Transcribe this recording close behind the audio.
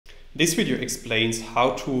This video explains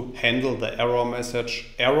how to handle the error message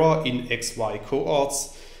error in xy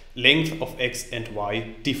coords, length of x and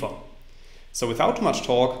y differ. So without too much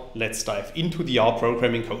talk, let's dive into the R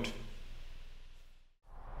programming code.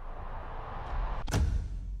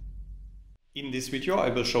 In this video I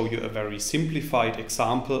will show you a very simplified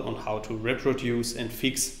example on how to reproduce and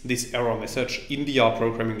fix this error message in the R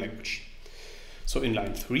programming language. So in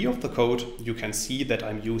line 3 of the code you can see that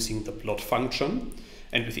I'm using the plot function,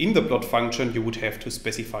 and within the plot function you would have to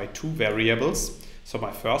specify two variables. So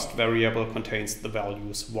my first variable contains the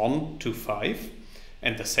values 1 to 5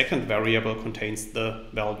 and the second variable contains the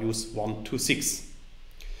values 1 to 6.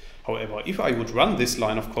 However, if I would run this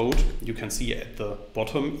line of code, you can see at the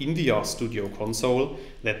bottom in the RStudio console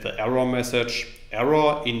that the error message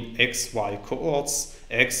error in xy coords,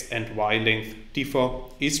 x and y length differ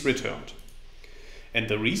is returned. And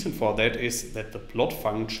the reason for that is that the plot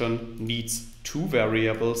function needs two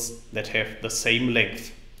variables that have the same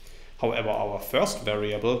length. However, our first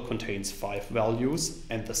variable contains 5 values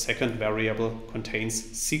and the second variable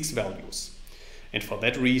contains 6 values. And for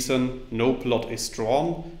that reason, no plot is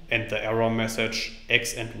drawn and the error message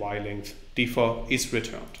x and y length differ is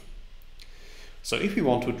returned. So if we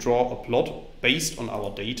want to draw a plot based on our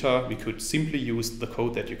data, we could simply use the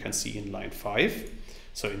code that you can see in line 5.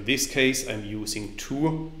 So in this case, I'm using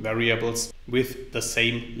two variables with the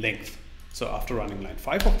same length. So after running line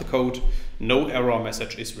 5 of the code, no error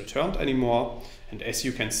message is returned anymore. And as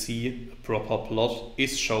you can see, a proper plot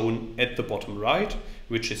is shown at the bottom right,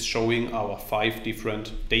 which is showing our 5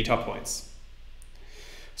 different data points.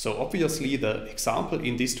 So obviously the example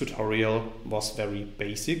in this tutorial was very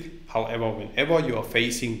basic. However, whenever you are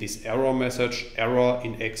facing this error message, error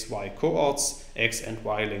in xy coords, x and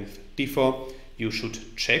y length differ, you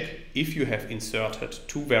should check if you have inserted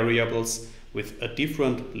two variables with a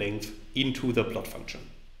different length into the plot function.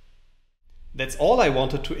 That's all I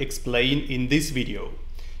wanted to explain in this video.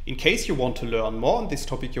 In case you want to learn more on this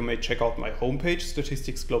topic, you may check out my homepage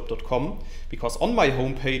statisticsglobe.com, because on my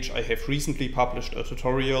homepage I have recently published a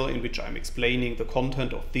tutorial in which I'm explaining the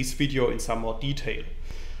content of this video in some more detail.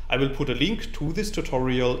 I will put a link to this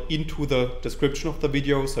tutorial into the description of the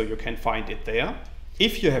video so you can find it there.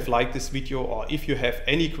 If you have liked this video or if you have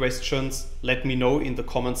any questions, let me know in the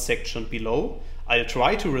comments section below. I'll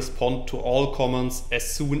try to respond to all comments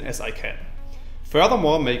as soon as I can.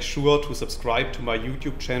 Furthermore, make sure to subscribe to my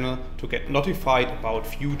YouTube channel to get notified about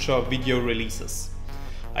future video releases.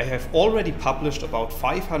 I have already published about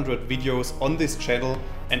 500 videos on this channel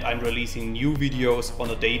and I'm releasing new videos on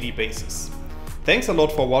a daily basis. Thanks a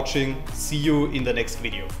lot for watching. See you in the next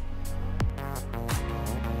video.